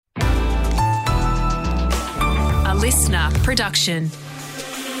listener production.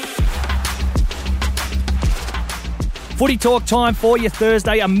 Footy Talk time for you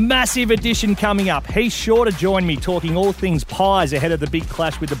Thursday, a massive edition coming up. He's sure to join me talking all things Pies ahead of the big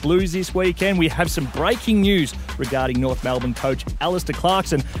clash with the Blues this weekend. We have some breaking news regarding North Melbourne coach Alistair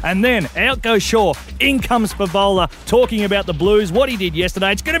Clarkson. And then out goes Shaw, in comes Favola, talking about the Blues, what he did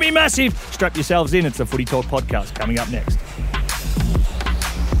yesterday. It's going to be massive. Strap yourselves in. It's the Footy Talk podcast coming up next.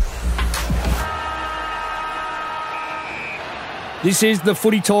 This is the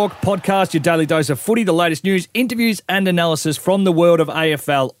Footy Talk podcast, your daily dose of footy, the latest news, interviews and analysis from the world of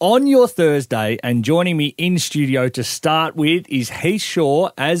AFL on your Thursday. And joining me in studio to start with is Heath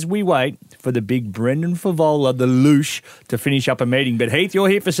Shaw as we wait for the big Brendan Favola, the Loosh, to finish up a meeting. But Heath, you're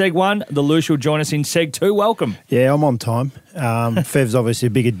here for Seg 1. The Loosh will join us in Seg 2. Welcome. Yeah, I'm on time. Fev's obviously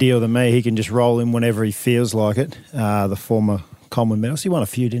a bigger deal than me. He can just roll in whenever he feels like it. The former Coleman medals. He won a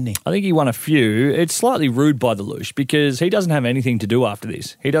few, didn't he? I think he won a few. It's slightly rude by the Loosh because he doesn't have anything to do after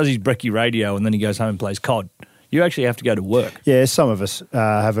this. He does his brekkie radio and then he goes home and plays COD. You actually have to go to work. Yeah, some of us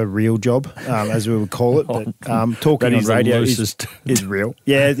have a real job, as we would call it. But talking on radio is real.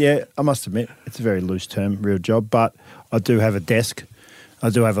 Yeah, I must admit, it's a very loose term, real job. But I do have a desk. I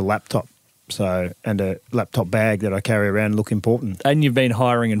do have a laptop. And a laptop bag that I carry around look important. And you've been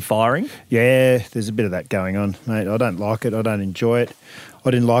hiring and firing? Yeah, there's a bit of that going on, mate. I don't like it. I don't enjoy it.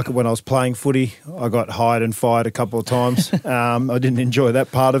 I didn't like it when I was playing footy. I got hired and fired a couple of times. I didn't enjoy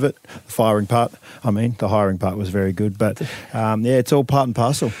that part of it, the firing part. The hiring part was very good. But, it's all part and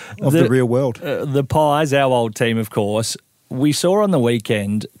parcel of the real world. The Pies, our old team, of course, we saw on the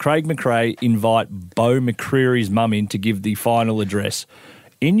weekend Craig McRae invite Beau McCreary's mum in to give the final address.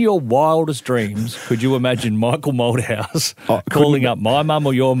 In your wildest dreams, could you imagine Michael Malthouse calling up my mum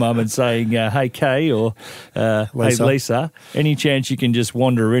or your mum and saying, hey, Kay, or hey, Lisa, any chance you can just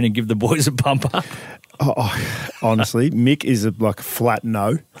wander in and give the boys a pump up? Honestly, Mick is a flat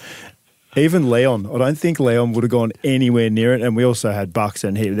no. Even Leon, I don't think Leon would have gone anywhere near it. And we also had Bucks,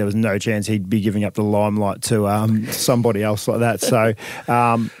 and there was no chance he'd be giving up the limelight to somebody else like that. So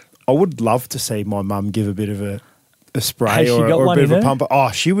I would love to see my mum give a bit of a spray or a bit of a pump. Oh,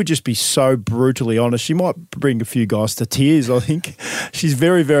 she would just be so brutally honest. She might bring a few guys to tears, I think. She's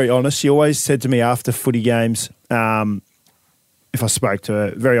very, very honest. She always said to me after footy games, if I spoke to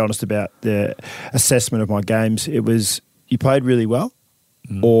her, very honest about the assessment of my games, it was, you played really well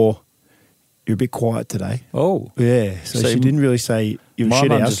or you're a bit quiet today. Oh. Yeah. So she didn't really say you were shit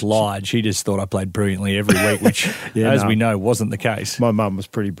My out. mum just lied. She just thought I played brilliantly every week, which, we know, wasn't the case. My mum was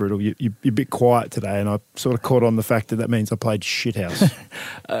pretty brutal. You're a bit quiet today, and I sort of caught on the fact that means I played shithouse.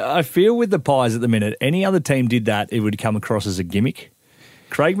 I feel with the Pies at the minute, any other team did that, it would come across as a gimmick.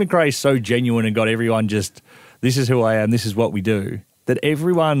 Craig McRae's so genuine and got everyone just, this is who I am, this is what we do, that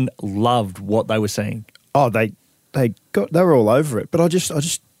everyone loved what they were seeing. Oh, they were all over it. But I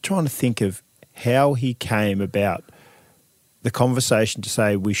just trying to think of how he came about the conversation to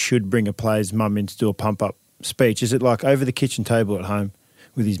say we should bring a player's mum in to do a pump-up speech. Is it like over the kitchen table at home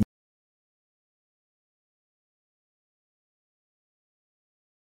with his...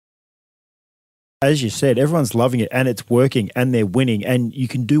 As you said, everyone's loving it and it's working and they're winning and you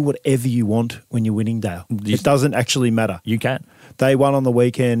can do whatever you want when you're winning, Dale. It doesn't actually matter. You can. They won on the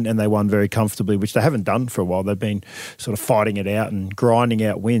weekend and they won very comfortably, which they haven't done for a while. They've been sort of fighting it out and grinding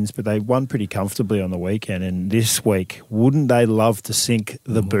out wins, but they won pretty comfortably on the weekend. And this week, wouldn't they love to sink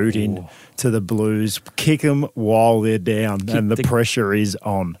the boot in to the Blues, kick them while they're down and the pressure is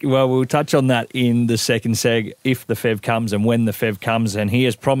on? Well, we'll touch on that in the second seg if the Fev comes and when the Fev comes, and he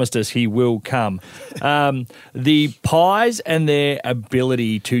has promised us he will come. The Pies and their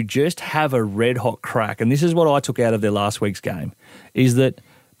ability to just have a red-hot crack, and this is what I took out of their last week's game, is that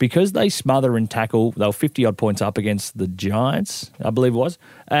because they smother and tackle, they were 50-odd points up against the Giants, I believe it was,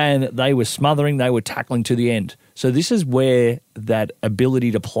 and they were smothering, they were tackling to the end. So this is where that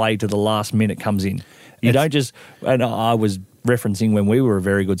ability to play to the last minute comes in. You don't just, and I was referencing when we were a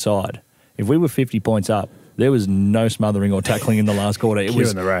very good side. If we were 50 points up, there was no smothering or tackling in the last quarter. It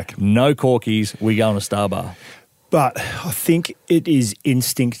was in the rack. No corkies, we go on a star bar. But I think it is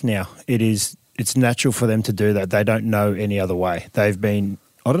instinct now. It's natural for them to do that. They don't know any other way.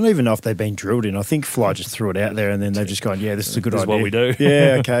 I don't even know if they've been drilled in. I think Fly just threw it out there and then they've just gone, yeah, this is a good idea. This is what we do.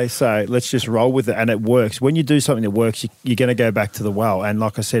 Yeah, okay, so let's just roll with it. And it works. When you do something that works, you're going to go back to the well. And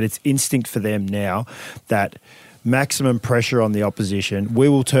like I said, it's instinct for them now that maximum pressure on the opposition. We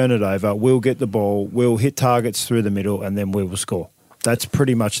will turn it over. We'll get the ball. We'll hit targets through the middle and then we will score. That's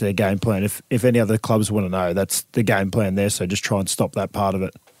pretty much their game plan. If any other clubs want to know, that's the game plan there. So just try and stop that part of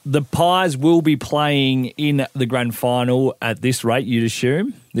it. The Pies will be playing in the grand final at this rate, you'd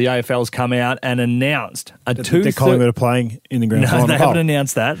assume. The AFL's come out and announced a They're Collingwood are playing in the grand final. No, they haven't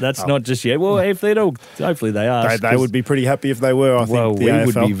announced that. That's not just yet. Well, if they'd all, hopefully they are. They would be pretty happy if they were, I think. Well, the we AFL.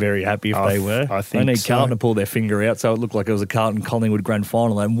 would be very happy if they were. I think need so. Carlton to pull their finger out so it looked like it was a Carlton-Collingwood grand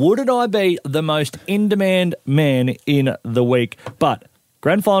final. And wouldn't I be the most in-demand man in the week? But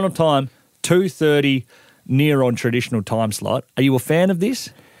grand final time, 2:30, near on traditional time slot. Are you a fan of this?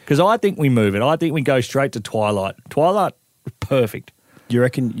 Because I think we move it. I think we go straight to twilight. Twilight, perfect. You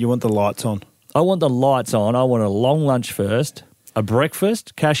reckon you want the lights on? I want the lights on. I want a long lunch first, a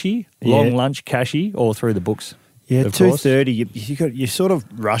breakfast, cashy, long lunch, cashy, all through the books. Yeah, 2:30. You're sort of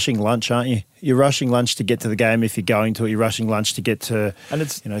rushing lunch, aren't you? You're rushing lunch to get to the game if you're going to it. You're rushing lunch to get to, and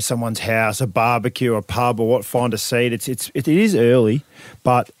it's someone's house, a barbecue, a pub, or what. Find a seat. It is early,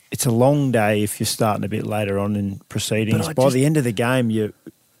 but it's a long day if you're starting a bit later on in proceedings. By the end of the game,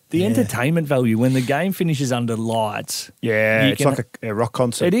 the entertainment value when the game finishes under lights. Yeah, it's like a rock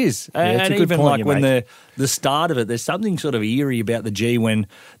concert. It is. Yeah, and even like when the start of it, there's something sort of eerie about the G when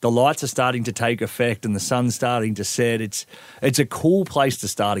the lights are starting to take effect and the sun's starting to set. It's a cool place to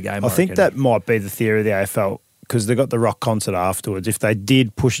start a game. I think that might be the theory of the AFL because they got the rock concert afterwards. If they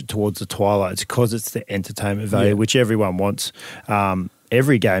did push it towards the twilight, it's because it's the entertainment value, which everyone wants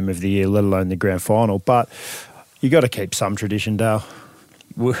every game of the year, let alone the grand final. But you got to keep some tradition, Dale.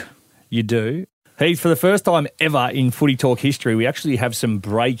 You do. Heath, for the first time ever in Footy Talk history, we actually have some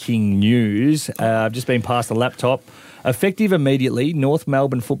breaking news. I've just been past the laptop. Effective immediately, North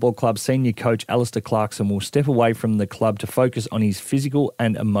Melbourne Football Club senior coach Alistair Clarkson will step away from the club to focus on his physical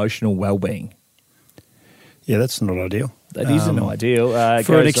and emotional well-being. Yeah, that's not ideal. That isn't ideal.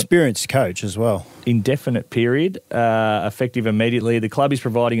 For an experienced coach as well. Indefinite period, effective immediately. The club is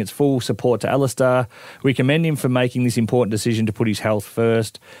providing its full support to Alistair. We commend him for making this important decision to put his health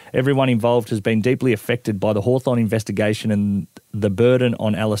first. Everyone involved has been deeply affected by the Hawthorn investigation and the burden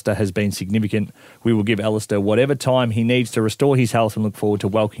on Alistair has been significant. We will give Alistair whatever time he needs to restore his health and look forward to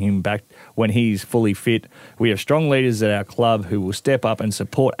welcoming him back when he is fully fit. We have strong leaders at our club who will step up and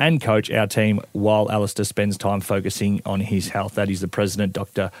support and coach our team while Alistair spends time focusing on his health. That is the president,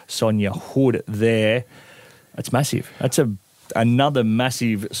 Dr. Sonia Hood there. That's massive. That's another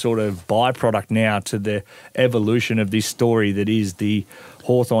massive sort of byproduct now to the evolution of this story that is the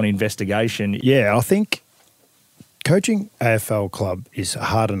Hawthorn investigation. Yeah, I think coaching AFL club is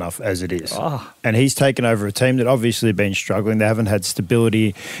hard enough as it is. And he's taken over a team that obviously have been struggling. They haven't had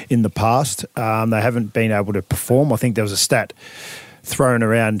stability in the past. They haven't been able to perform. I think there was a stat thrown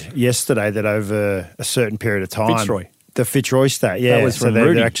around yesterday that over a certain period of time... Fitzroy. The Fitzroy stat, yeah. That was from they're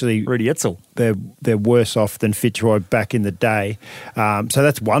Rudy Etzel. They're worse off than Fitzroy back in the day. So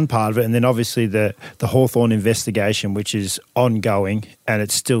that's one part of it. And then obviously the Hawthorn investigation, which is ongoing and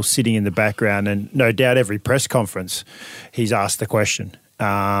it's still sitting in the background. And no doubt every press conference he's asked the question.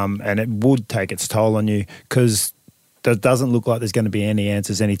 And it would take its toll on you because it doesn't look like there's going to be any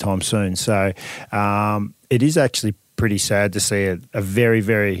answers anytime soon. So it is actually pretty sad to see a very,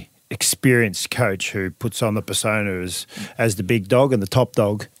 very experienced coach who puts on the persona as the big dog and the top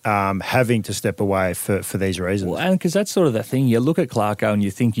dog having to step away for these reasons. Well, and because that's sort of the thing. You look at Clarko and you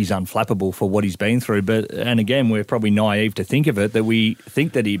think he's unflappable for what he's been through. And again, we're probably naive to think of it, that we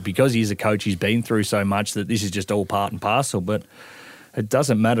think that because he's a coach, he's been through so much that this is just all part and parcel. But it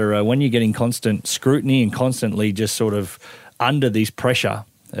doesn't matter. When you're getting constant scrutiny and constantly just sort of under this pressure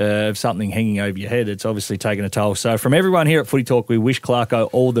of something hanging over your head, it's obviously taken a toll. So from everyone here at Footy Talk, we wish Clarko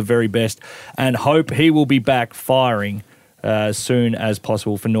all the very best and hope he will be back firing as soon as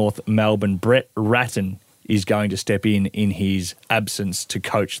possible for North Melbourne. Brett Ratton is going to step in his absence to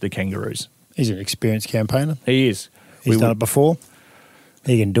coach the Kangaroos. He's an experienced campaigner. He is. He's done it before.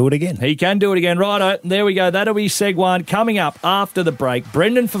 He can do it again. He can do it again. Righto, there we go. That'll be seg one. Coming up after the break,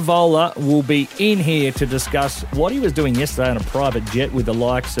 Brendan Favola will be in here to discuss what he was doing yesterday on a private jet with the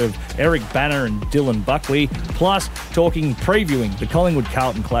likes of Eric Banner and Dylan Buckley, plus previewing the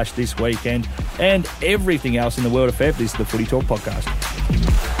Collingwood-Carlton clash this weekend and everything else in the world of FEV. This is the Footy Talk podcast.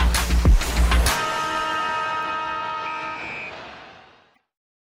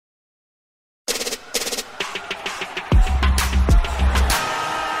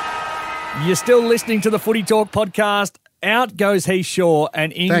 You're still listening to the Footy Talk podcast. Out goes Heath Shaw,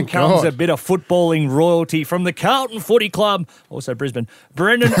 and in comes a bit of footballing royalty from the Carlton Footy Club, also Brisbane,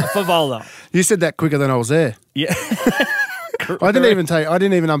 Brendan Favola. You said that quicker than I was there. Yeah. I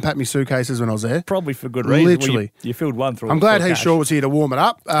didn't even unpack my suitcases when I was there. Probably for good reason. Literally. Well, you filled one through. I'm glad Heath Shaw was here to warm it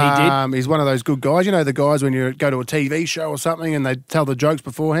up. He did. He's one of those good guys. You know the guys when you go to a TV show or something and they tell the jokes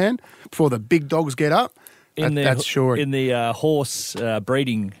beforehand, before the big dogs get up. That's sure. In the horse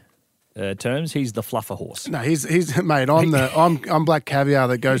breeding terms, he's the fluffer horse. No, he's mate. I'm Black Caviar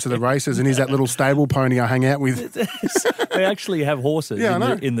that goes to the races, and he's that little stable pony I hang out with. They actually have horses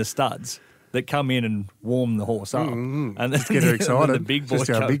Yeah, in the studs that come in and warm the horse up. And then get her excited. The big boy. Just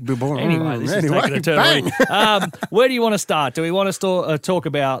a big boy. Anyway, this is taking a turn already. Where do you want to start? Do we want to talk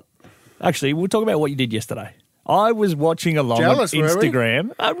about... Actually, we'll talk about what you did yesterday. I was watching along Jealous, on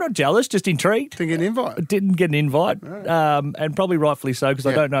Instagram. I'm not jealous, just intrigued. Didn't get an invite. Didn't get an invite, and probably rightfully so, because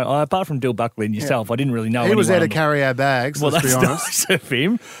I don't know. Apart from Dill Buckley and yourself, I didn't really know He was there to anyone. carry our bags, Well, let's that's be honest. nice of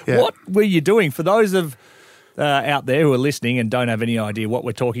him. Yeah. What were you doing? For those of out there who are listening and don't have any idea what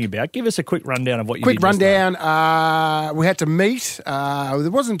we're talking about, give us a quick rundown of what you did. Quick rundown. We had to meet.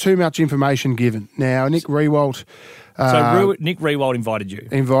 There wasn't too much information given. Now, Nick Rewalt... Nick Rewald invited you.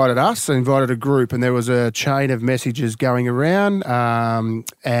 Invited us, invited a group, and there was a chain of messages going around,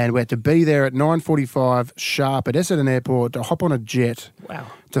 and we had to be there at 9:45 sharp at Essendon Airport to hop on a jet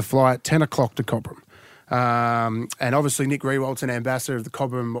to fly at 10 o'clock to Cobram. And obviously Nick Rewalt's an ambassador of the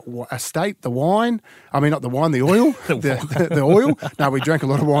Cobram estate, the wine. I mean, not the wine, the oil. the oil. No, we drank a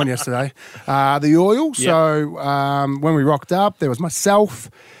lot of wine yesterday. The oil. Yep. So when we rocked up, there was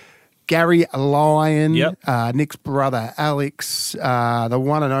myself, Gary Lyon, Nick's brother Alex, the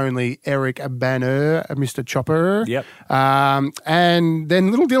one and only Eric Banner, Mr. Chopper, and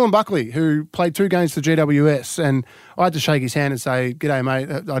then little Dylan Buckley, who played 2 games for GWS, and I had to shake his hand and say, "G'day, mate."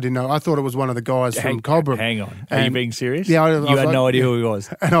 I didn't know. I thought it was one of the guys from Cobram. Hang on, are you being serious? Yeah, you had no idea who he was,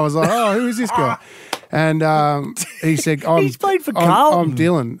 and I was like, "Oh, who is this guy?" And he said, "He's played for Carlton." I'm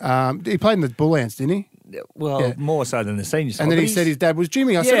Dylan. He played in the Bull Ants, didn't he? Well, more so than the senior side. And then he said his dad was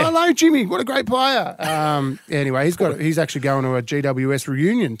Jimmy. I said, "Hello, Jimmy. What a great player." Anyway, he's actually going to a GWS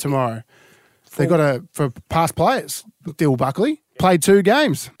reunion tomorrow. They got for past players. Dill Buckley played 2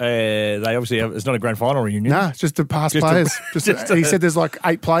 games. They obviously it's not a grand final reunion. No, it's just the past players. He said there's like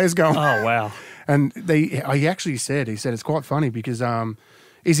 8 players going. Oh wow! And he actually said it's quite funny because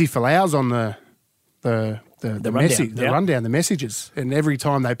Izzy Folau's on the rundown, the messages, and every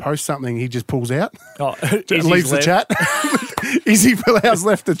time they post something, he just pulls out, leaves the chat. Izzy Folau's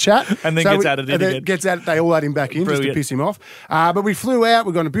left the chat, and then gets added in again. Gets added. They all add him back in just to piss him off. But we flew out.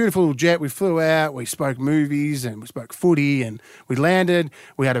 We got on a beautiful little jet. We flew out. We spoke movies and we spoke footy, and we landed.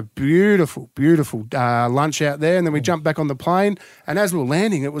 We had a beautiful, beautiful lunch out there, and then we jumped back on the plane. And as we were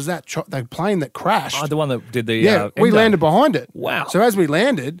landing, it was the plane that crashed. Oh, the one that did the we landed behind it. Wow! So as we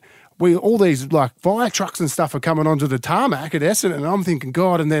landed, all these like fire trucks and stuff are coming onto the tarmac at Essendon, and I'm thinking,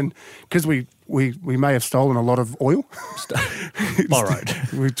 God, and then because we may have stolen a lot of oil. Borrowed.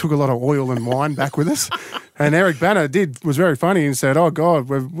 We took a lot of oil and wine back with us. And Eric Banner was very funny and said, "Oh God,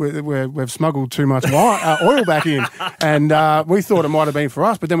 we've smuggled too much oil back in," and we thought it might have been for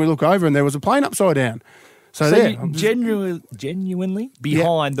us, but then we look over and there was a plane upside down. So genuinely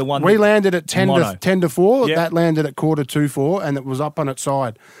behind the one. We landed at 10 to 4. Yep. That landed at 4:45, and it was up on its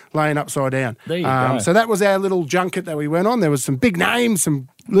side, laying upside down. There you go. So that was our little junket that we went on. There was some big names, some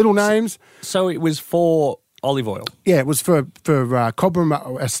little names. So it was for olive oil. Yeah, it was for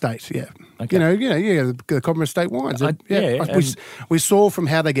Cobram Estate. Yeah, okay. The Cobram Estate wines. We saw from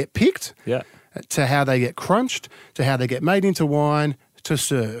how they get picked, to how they get crunched, to how they get made into wine to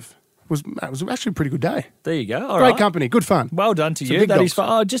serve. It was actually a pretty good day. There you go. All Great right. company, good fun. Well done to you. That is fun.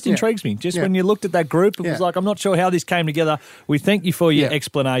 Oh, it just intrigues me. Just when you looked at that group, it was like, I'm not sure how this came together. We thank you for your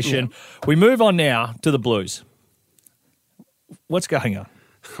explanation. Yeah. We move on now to the Blues. What's going on?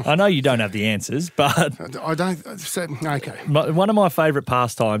 I know you don't have the answers, but... I don't... Okay. One of my favourite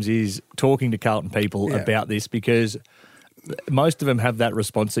pastimes is talking to Carlton people about this because... Most of them have that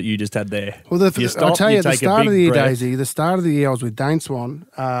response that you just had there. Well, I'll tell you, the start of the year, Daisy, the start of the year I was with Dane Swan.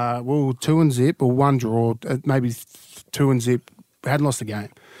 We were 2-0, or 1 draw, maybe 2-0, hadn't lost a game.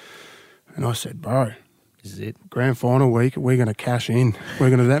 And I said, bro, this is it. Grand final week, we're going to cash in. We're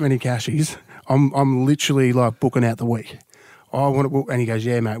going to do that many cashies. I'm literally like booking out the week. I want to book, and he goes,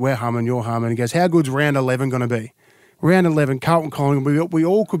 yeah, mate, we're humming, you're humming. He goes, how good's round 11 going to be? Round 11, Carlton Collingwood, we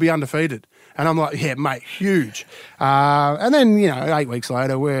all could be undefeated. And I'm like, yeah, mate, huge. And then, 8 weeks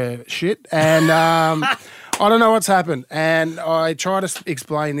later, we're shit. And I don't know what's happened. And I tried to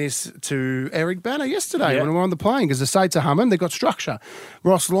explain this to Eric Banner yesterday when we were on the plane because the Saints are humming. They've got structure.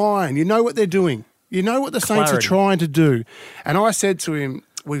 Ross Lyon, you know what they're doing. You know what the Saints are trying to do. And I said to him,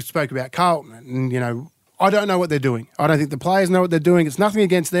 we spoke about Carlton and, I don't know what they're doing. I don't think the players know what they're doing. It's nothing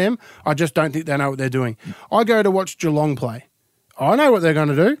against them. I just don't think they know what they're doing. I go to watch Geelong play. I know what they're going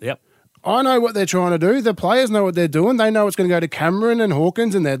to do. Yep. I know what they're trying to do. The players know what they're doing. They know it's going to go to Cameron and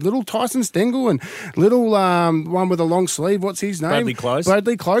Hawkins and that little Tyson Stengel and little one with a long sleeve. What's his name?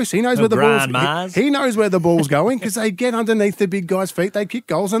 Bradley Close. He knows where the ball's. He knows where the ball's going because they get underneath the big guy's feet. They kick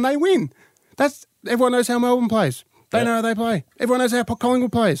goals and they win. Everyone knows how Melbourne plays. They know how they play. Everyone knows how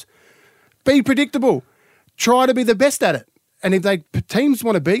Collingwood plays. Be predictable. Try to be the best at it. And if teams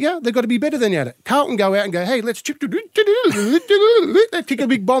want to beat you, they've got to be better than you at it. Carlton go out and go, hey, let's chip. They kick a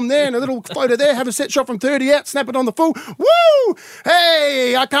big bomb there and a little floater there, have a set shot from 30 out, snap it on the full. Woo!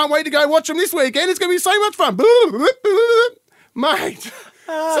 Hey, I can't wait to go watch them this weekend. It's going to be so much fun. Mate,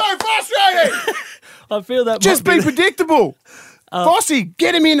 so frustrating. I feel that. Just be predictable. Vossy,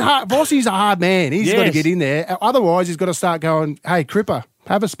 get him in hard. Vossy's a hard man. He's got to get in there. Otherwise, he's got to start going, hey, Cripper,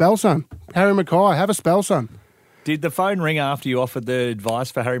 have a spell, son. Harry Mackay, have a spell, son. Did the phone ring after you offered the advice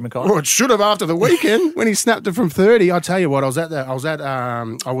for Harry Mackay? Well, it should have after the weekend when he snapped it from 30. I tell you what, I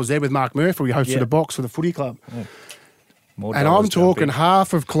was there with Mark Murphy. We hosted a box for the footy club. Oh. And I'm talking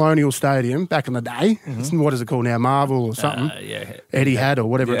half of Colonial Stadium back in the day. What is it called now? Marvel or something? Eddie Had or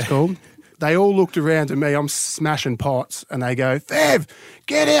whatever it's called. They all looked around to me. I'm smashing pots, and they go, Fev,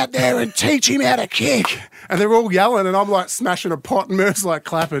 get out there and teach him how to kick. And they're all yelling, and I'm like smashing a pot, and Murph's like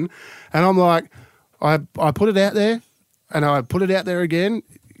clapping. And I'm like, I put it out there, and I put it out there again.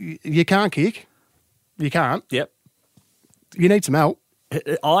 You can't kick. You can't. Yep. You need some help.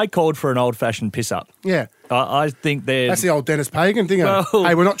 I called for an old-fashioned piss-up. Yeah. I think that's the old Dennis Pagan thing. Well,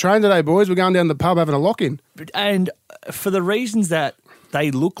 hey, we're not trained today, boys. We're going down to the pub having a lock-in. And for the reasons that they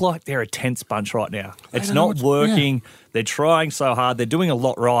look like they're a tense bunch right now. It's not working. Yeah. They're trying so hard. They're doing a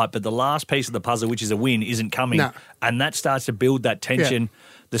lot right, but the last piece of the puzzle, which is a win, isn't coming. Nah. And that starts to build that tension. Yeah.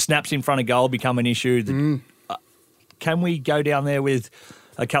 The snaps in front of goal become an issue. Can we go down there with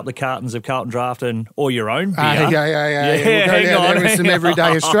a couple of cartons of Carlton Draft or your own beer? Yeah. We'll go down there with some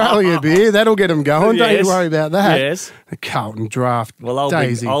Everyday Australia beer. That'll get them going. Don't you worry about that. Yes. The Carlton Draft. Well,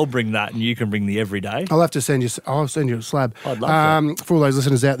 I'll bring that, and you can bring the Everyday. I'll have to send you. I'll send you a slab. I'd love that. For all those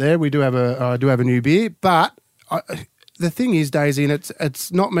listeners out there, I do have a new beer, but. The thing is, Daisy, and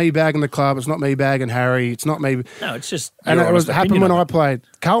it's not me bagging the club, it's not me bagging Harry, it's not me. No, it's just. And it happened when I played.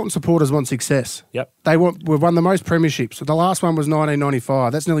 Carlton supporters want success. Yep. We've won the most premierships. The last one was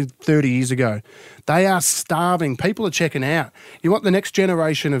 1995. That's nearly 30 years ago. They are starving. People are checking out. You want the next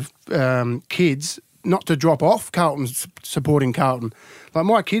generation of kids not to drop off Carlton supporting Carlton. Like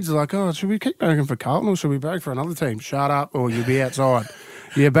my kids are like, oh, should we keep barracking for Carlton or should we barrack for another team? Shut up, or you'll be outside.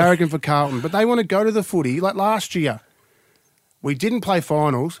 You're barracking for Carlton, but they want to go to the footy like last year. We didn't play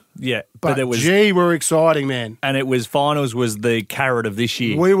finals. Yeah. But we're exciting, man. And finals was the carrot of this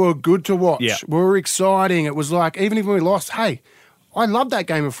year. We were good to watch. Yeah. We were exciting. It was like, even if we lost, hey, I loved that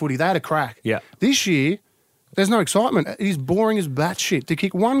game of footy. They had a crack. Yeah. This year, there's no excitement. It is boring as batshit. To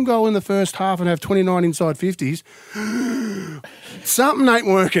kick one goal in the first half and have 29 inside 50s, something ain't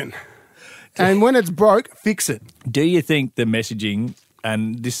working. And when it's broke, fix it. Do you think the messaging,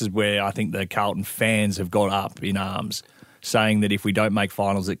 and this is where I think the Carlton fans have got up in arms, saying that if we don't make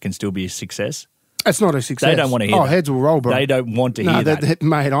finals, it can still be a success? It's not a success. They don't want to hear that. Heads will roll, bro. They don't want to hear that.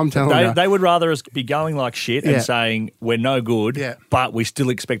 Mate, I'm telling you. They would rather us be going like shit and saying we're no good, but we still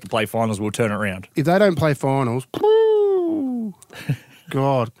expect to play finals, we'll turn it around. If they don't play finals,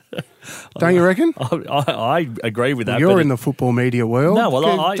 God. Don't you reckon? I agree with that. Well, you're in the football media world. No,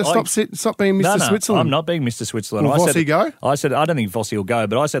 well, stop being Mr. Switzerland. I'm not being Mr. Switzerland. Will Vossy go? I said I don't think Vossy will go,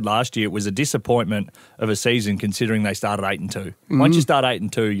 but I said last year it was a disappointment of a season considering they started 8-2. Once you start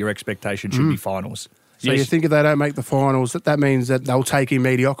 8-2, your expectation should be finals. So you think if they don't make the finals, that means that they'll take in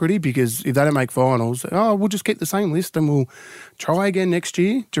mediocrity? Because if they don't make finals, we'll just keep the same list and we'll try again next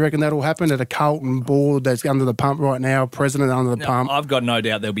year. Do you reckon that'll happen at a Carlton board that's under the pump right now, president under the pump? I've got no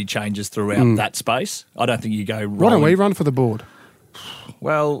doubt there'll be changes throughout that space. I don't think you go rolling. Why don't we run for the board?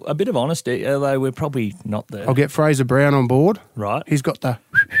 Well, a bit of honesty, although we're probably not there. I'll get Fraser Brown on board. Right. He's got the...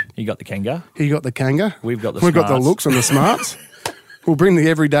 You got the Kanga. He got the Kanga. We've got the We've got the looks and the smarts. We'll bring the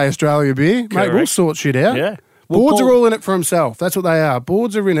Everyday Australia beer. Correct. Mate, we'll sort shit out. Yeah. Boards are all in it for himself. That's what they are.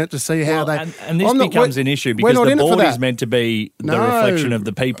 Boards are in it to see how they... And this becomes an issue because the board is meant to be the reflection of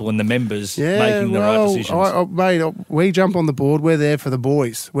the people and the members making the right decisions. Mate, we jump on the board. We're there for the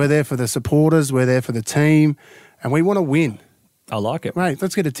boys. We're there for the supporters. We're there for the team. And we want to win. I like it. Mate,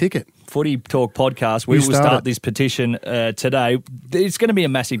 let's get a ticket. Footy Talk podcast. We will start this petition today. It's going to be a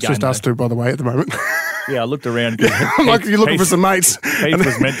massive game. It's just us two, by the way, at the moment. I looked around. Like you're looking for some mates. Heath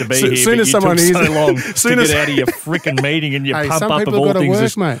was meant to be here, soon but as you someone took hears so long to soon get out of your frickin' meeting and you Hey, pump some up of people all gotta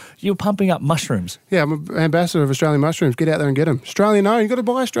things. work, mate. You're pumping up mushrooms. Yeah, I'm an ambassador of Australian mushrooms. Get out there and get them. Australian, no, you got to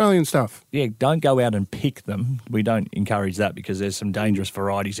buy Australian stuff. Yeah, don't go out and pick them. We don't encourage that because there's some dangerous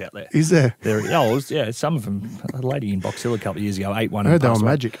varieties out there. Is there? Some of them. A lady in Box Hill a couple of years ago ate one. I heard they were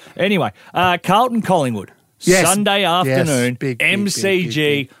magic. Anyway, Carlton Collingwood. Yes. Sunday afternoon, Big, MCG,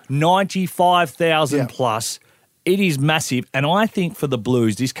 big. 95,000 plus. It is massive, and I think for the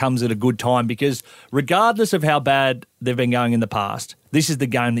Blues, this comes at a good time because regardless of how bad they've been going in the past, this is the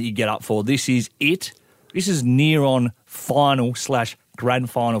game that you get up for. This is it. This is near on final/grand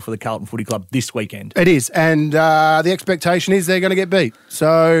final for the Carlton Footy Club this weekend. It is, and the expectation is they're going to get beat.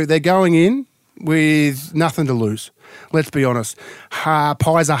 So they're going in with nothing to lose. Let's be honest.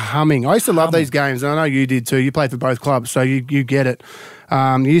 Pies are humming. I used to love these games, and I know you did too. You played for both clubs, so you get it.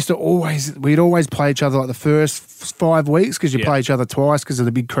 We'd always play each other like the first 5 weeks because you play each other twice because of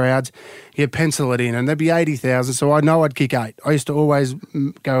the big crowds. You pencil it in, and there'd be 80,000, so I know I'd kick 8. I used to always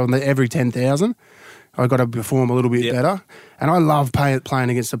go on every 10,000. I got to perform a little bit better. And I love playing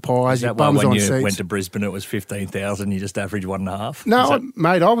against the Pies. Is that why when you went to Brisbane it was 15,000, you just averaged 1.5? No,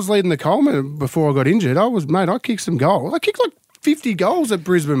 mate, I was leading the Coleman before I got injured. I kicked some goals. I kicked like 50 goals at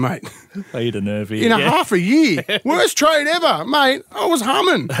Brisbane, mate. You'd a nervy. In a half a year. Worst trade ever, mate. I was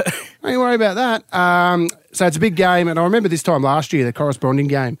humming. Don't you worry about that. So it's a big game. And I remember this time last year, the corresponding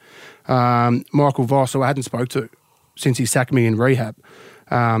game, Michael Voss, who I hadn't spoke to since he sacked me in rehab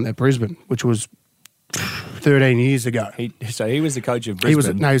at Brisbane, which was 13 years ago. So he was the coach of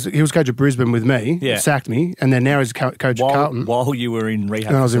Brisbane. He was coach of Brisbane with me, sacked me, and then now he's coach of Carlton. While you were in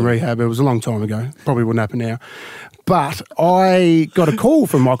rehab. I was in rehab. It was a long time ago. Probably wouldn't happen now. But I got a call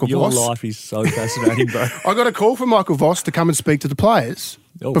from Michael Voss. Your life is so fascinating, bro. I got a call from Michael Voss to come and speak to the players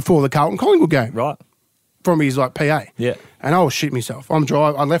before the Carlton Collingwood game. Right. From his PA. Yeah. And I was shit myself. I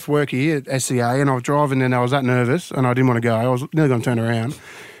left work here at SCA and I was driving and I was that nervous and I didn't want to go. I was nearly going to turn around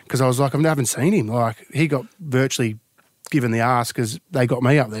because I was like, I haven't seen him. Like, he got virtually given the arse because they got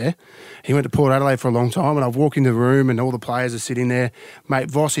me up there. He went to Port Adelaide for a long time and I've walked in the room and all the players are sitting there. Mate,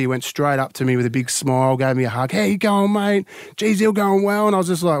 Vossy went straight up to me with a big smile, gave me a hug. How you going, mate? Geez, you're going well. And I was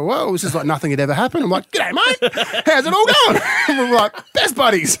just like, whoa, this is like nothing had ever happened. I'm like, g'day, mate. How's it all going? We were like, best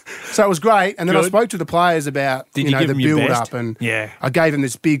buddies. So it was great. And then I spoke to the players about the build-up and I gave them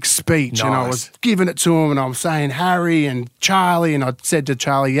this big speech and I was giving it to them and I was saying Harry and Charlie and I said to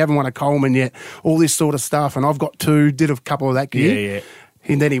Charlie, you haven't won a Coleman yet, all this sort of stuff. And I've got 2, did a couple of that year. Yeah.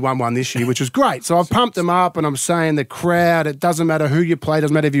 And then he won one this year, which was great. So I've pumped them up and I'm saying the crowd, it doesn't matter who you play,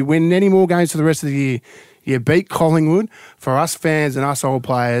 doesn't matter if you win any more games for the rest of the year. You beat Collingwood. For us fans and us old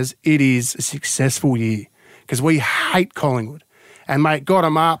players, it is a successful year because we hate Collingwood. And, mate, got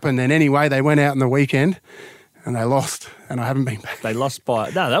them up and then anyway, they went out on the weekend and they lost and I haven't been back. They lost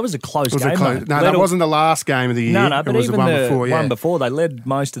by... No, that was a close game. That wasn't the last game of the year. No, but it was even the one before, they led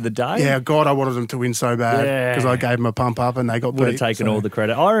most of the day. Yeah, God, I wanted them to win so bad because I gave them a pump up and they got beat. Would have taken all the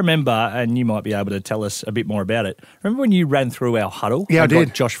credit. I remember, and you might be able to tell us a bit more about it. Remember when you ran through our huddle? Yeah, I did.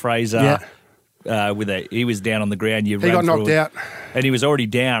 Got Josh Fraser... he was down on the ground. He got knocked out. And he was already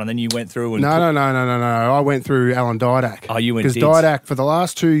down, and then you went through and... No. I went through Alan Didak. Oh, you went because Didak, for the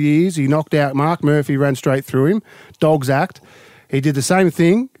last 2 years, he knocked out Mark Murphy, ran straight through him. Dog's act. He did the same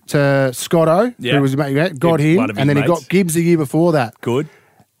thing to Scotto, who was got him, and then he got Gibbs the year before that. Good.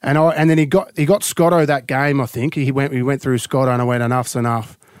 And then he got Scotto that game, I think. We went through Scotto, and I went, enough's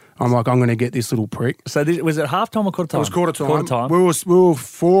enough. I'm like, I'm going to get this little prick. So was it half-time or quarter time? It was quarter time. Quarter time. We were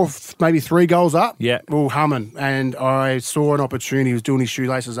 4, maybe 3 goals up. Yeah. We were humming. And I saw an opportunity. He was doing his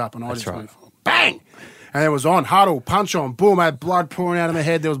shoelaces up. And I just went, bang! And it was on, huddle, punch on, boom, I had blood pouring out of my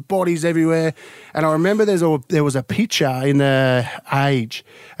head. There was bodies everywhere. And I remember there was a picture in the Age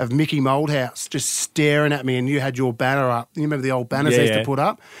of Mickey Malthouse just staring at me and you had your banner up. You remember the old banners they used to put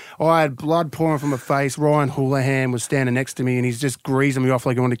up? I had blood pouring from my face. Ryan Houlihan was standing next to me and he's just greasing me off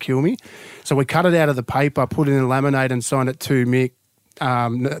like he wanted to kill me. So we cut it out of the paper, put it in laminate and signed it to Mick.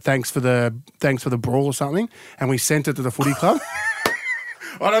 Thanks for the brawl or something. And we sent it to the footy club.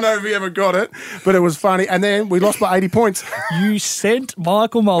 I don't know if he ever got it, but it was funny. And then we lost by 80 points. You sent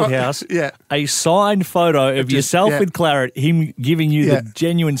Michael Malthouse a signed photo of yourself with Claret, him giving you the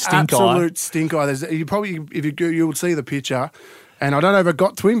genuine stink eye. Absolute stink eye. If you would see the picture. And I don't know if it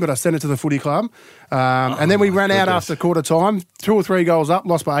got to him, but I sent it to the footy club. And then we ran out after quarter time, 2 or 3 goals up,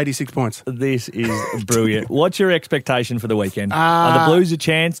 lost by 86 points. This is brilliant. What's your expectation for the weekend? Are the Blues a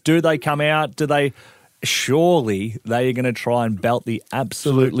chance? Do they come out? Do they... surely they are going to try and belt the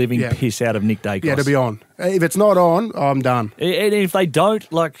absolute living piss out of Nick Dacos. Yeah, to be on. If it's not on, I'm done. And if they don't,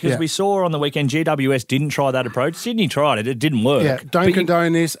 because we saw on the weekend, GWS didn't try that approach. Sydney tried it. It didn't work. Yeah, don't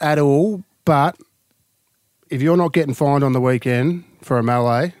condone this at all, but if you're not getting fined on the weekend for a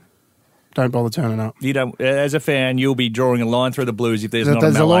melee, don't bother turning up. You don't. As a fan, you'll be drawing a line through the Blues if there's not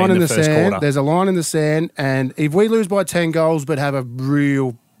a melee in the first quarter. There's a line in the sand, and if we lose by 10 goals but have a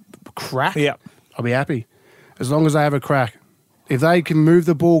real crack, I'll be happy. As long as they have a crack. If they can move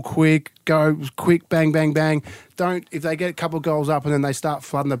the ball quick, go quick, bang, bang, bang. If they get a couple of goals up and then they start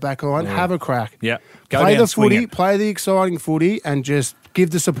flooding the back line, have a crack. Yeah. Play the footy, play the exciting footy, and just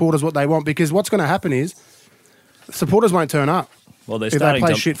give the supporters what they want. Because what's going to happen is supporters won't turn up. Well, they're starting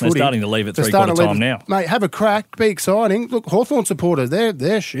to leave at three-quarter time now. Mate, have a crack, be exciting. Look, Hawthorn supporters,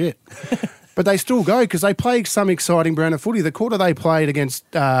 they're shit. But they still go because they play some exciting brand of footy. The quarter they played against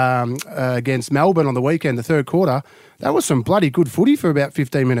Melbourne on the weekend, the third quarter, that was some bloody good footy for about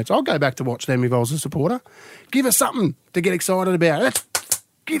 15 minutes. I'll go back to watch them if I was a supporter. Give us something to get excited about. Let's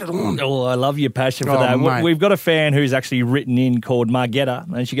get it on. Oh, I love your passion for that. Mate. We've got a fan who's actually written in called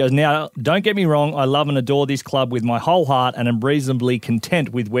Margetta, and she goes, now, don't get me wrong, I love and adore this club with my whole heart and am reasonably content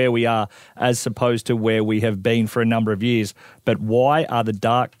with where we are as opposed to where we have been for a number of years. But why are the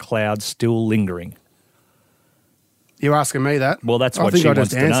dark clouds still lingering? You're asking me that? Well, that's what she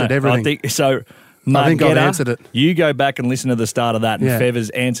wants to know. I think I just answered everything. I think I've answered it. You go back and listen to the start of that, and Fev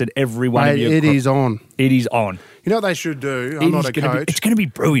answered every one of your... It is on. It is on. You know what they should do? I'm not a coach. It's going to be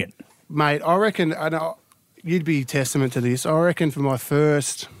brilliant. Mate, I reckon, you'd be testament to this. I reckon for my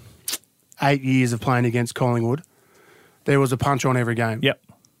first 8 years of playing against Collingwood, there was a punch on every game. Yep.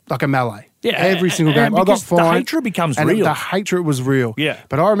 Like a melee. Yeah. Every single game. I got fined. The hatred becomes and real. The hatred was real. Yeah.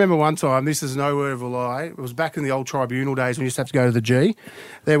 But I remember one time, this is no word of a lie, it was back in the old tribunal days when you used to have to go to the G.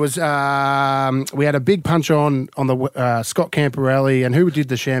 There was, we had a big punch on the Scott Camporelli, and who did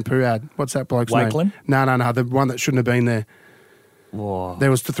the shampoo ad? What's that bloke's Wakeland? name? No, the one that shouldn't have been there. Whoa. There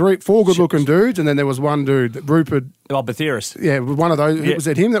was four good-looking dudes, and then there was one dude, Rupert. Oh, Bathiris. Yeah, one of those. Yeah. Was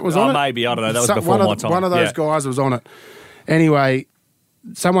it him that was on it? Maybe. I don't know. That was before my time. One of those guys was on it. Anyway,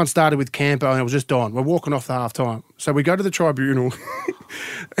 someone started with Campo, and it was just on. We're walking off the half-time. So we go to the tribunal.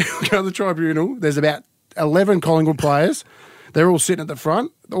 There's about 11 Collingwood players. They're all sitting at the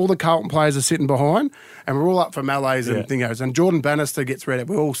front. All the Carlton players are sitting behind, and we're all up for melees and thingos. And Jordan Bannister gets read it.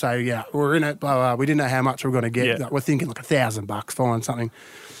 We all say, we're in it, blah, blah. We didn't know how much we were going to get. Yeah. We're thinking like $1,000, fine, something.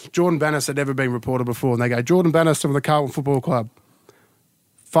 Jordan Bannister had never been reported before, and they go, Jordan Bannister from the Carlton Football Club,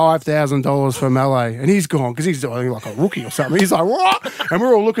 $5,000 for melee. And he's gone, because he's like a rookie or something. He's like, what? And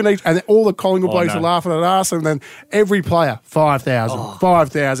we're all looking at each, and all the Collingwood blokes are laughing at us, and then every player, 5,000,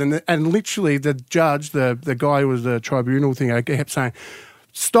 5,000. And literally the judge, the guy who was the tribunal thing, I kept saying,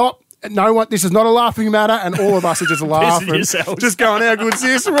 stop. No one, this is not a laughing matter, and all of us are just laughing. Just going, how good's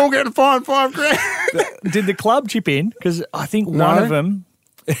this? We're all getting fined $5,000. Did the club chip in? Because I think one of them...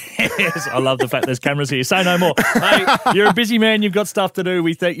 Yes, I love the fact there's cameras here. Say no more. Hey, you're a busy man. You've got stuff to do.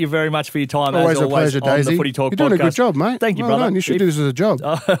 We thank you very much for your time. Always as a always, pleasure, on Daisy. the Footy Talk You're doing podcast. a good job, mate. Thank you, brother. You should do this as a job.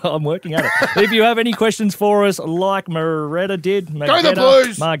 I'm working at it. If you have any questions for us, like Margetta did, Go the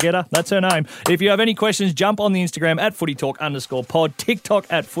Blues! Margetta, that's her name. If you have any questions, jump on the Instagram at @footytalk_pod, TikTok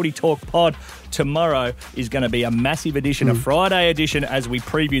at @footytalkpod. Tomorrow is going to be a massive edition, a Friday edition, as we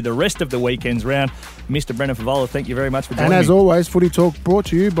preview the rest of the weekend's round. Mr. Brennan Favola, thank you very much for joining me. And as always, Footy Talk brought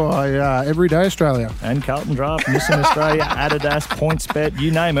to you by Everyday Australia. And Carlton Draft, Missing Australia, Adidas, PointsBet,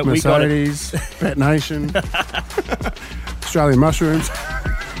 you name it. Mercedes, we got it. Bet Nation, Australian Mushrooms.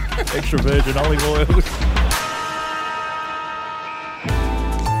 Extra virgin olive oil.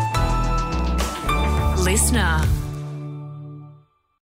 Listener.